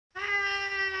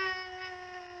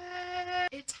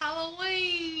It's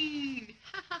Halloween!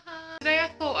 Today I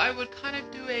thought I would kind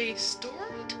of do a story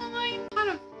time.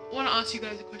 Kind of want to ask you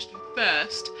guys a question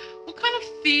first. What kind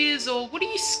of fears or what are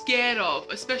you scared of,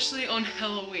 especially on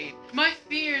Halloween? My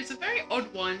fear is a very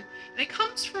odd one, and it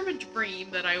comes from a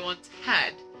dream that I once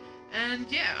had. And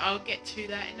yeah, I'll get to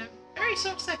that in a very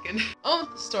short second. On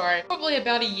with the story. Probably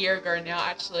about a year ago now,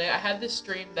 actually, I had this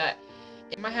dream that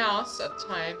in my house at the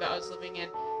time that I was living in,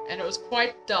 and it was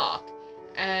quite dark.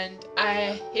 And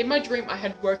in my dream, I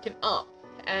had woken up,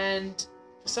 and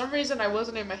for some reason I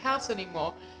wasn't in my house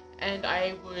anymore, and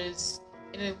I was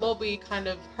in a lobby kind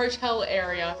of hotel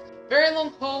area. Very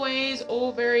long hallways,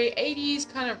 all very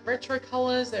 80s kind of retro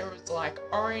colors. There was like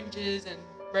oranges and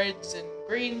reds and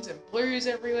greens and blues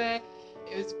everywhere.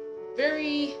 It was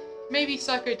very, maybe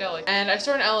psychedelic. And I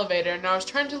saw an elevator and I was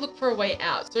trying to look for a way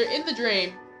out. So in the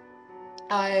dream,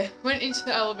 I went into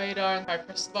the elevator and I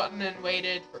pressed the button and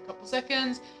waited for a couple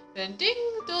seconds. Then ding,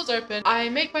 the doors open. I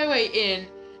make my way in,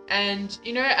 and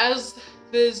you know, as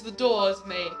there's the doors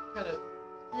and they kind of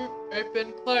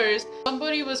open, close,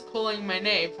 somebody was calling my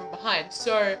name from behind.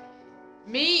 So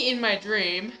me in my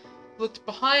dream looked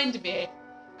behind me.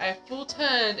 I full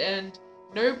turned and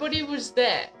nobody was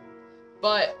there.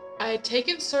 But I had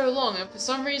taken so long, and for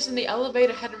some reason the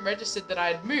elevator hadn't registered that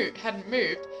I hadn't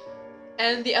moved.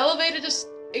 And the elevator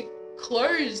it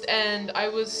closed and I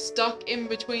was stuck in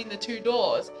between the two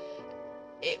doors.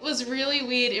 It was really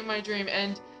weird in my dream,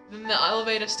 and then the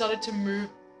elevator started to move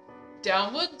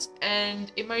downwards,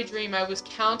 and in my dream I was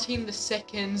counting the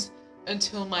seconds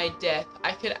until my death.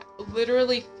 I could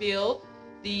literally feel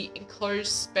the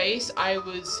enclosed space. I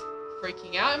was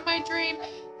freaking out in my dream.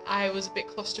 I was a bit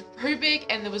claustrophobic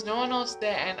and there was no one else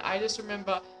there, and I just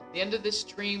remember the end of this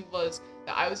dream was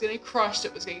that I was getting crushed,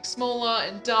 it was getting smaller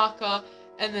and darker,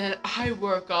 and then I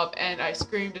woke up and I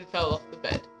screamed and fell off the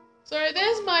bed. So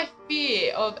there's my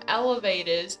fear of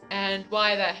elevators and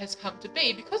why that has come to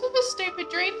be, because of a stupid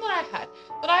dream that I had.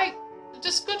 That I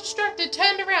just got distracted,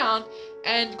 turned around,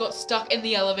 and got stuck in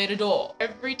the elevator door.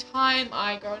 Every time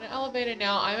I go in an elevator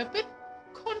now, I'm a bit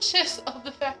conscious of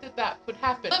the fact that that could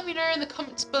happen. Let me know in the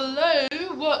comments below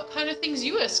what kind of things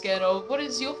you are scared of. What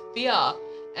is your fear?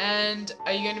 And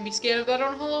are you going to be scared of that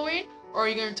on Halloween? Or are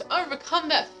you going to overcome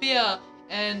that fear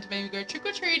and maybe go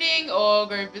trick-or-treating or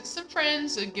go visit some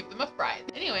friends and give them a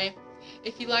fright? Anyway,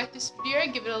 if you like this video,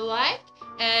 give it a like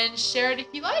and share it if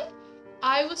you like.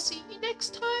 I will see you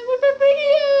next time with a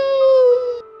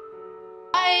video.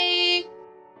 Bye!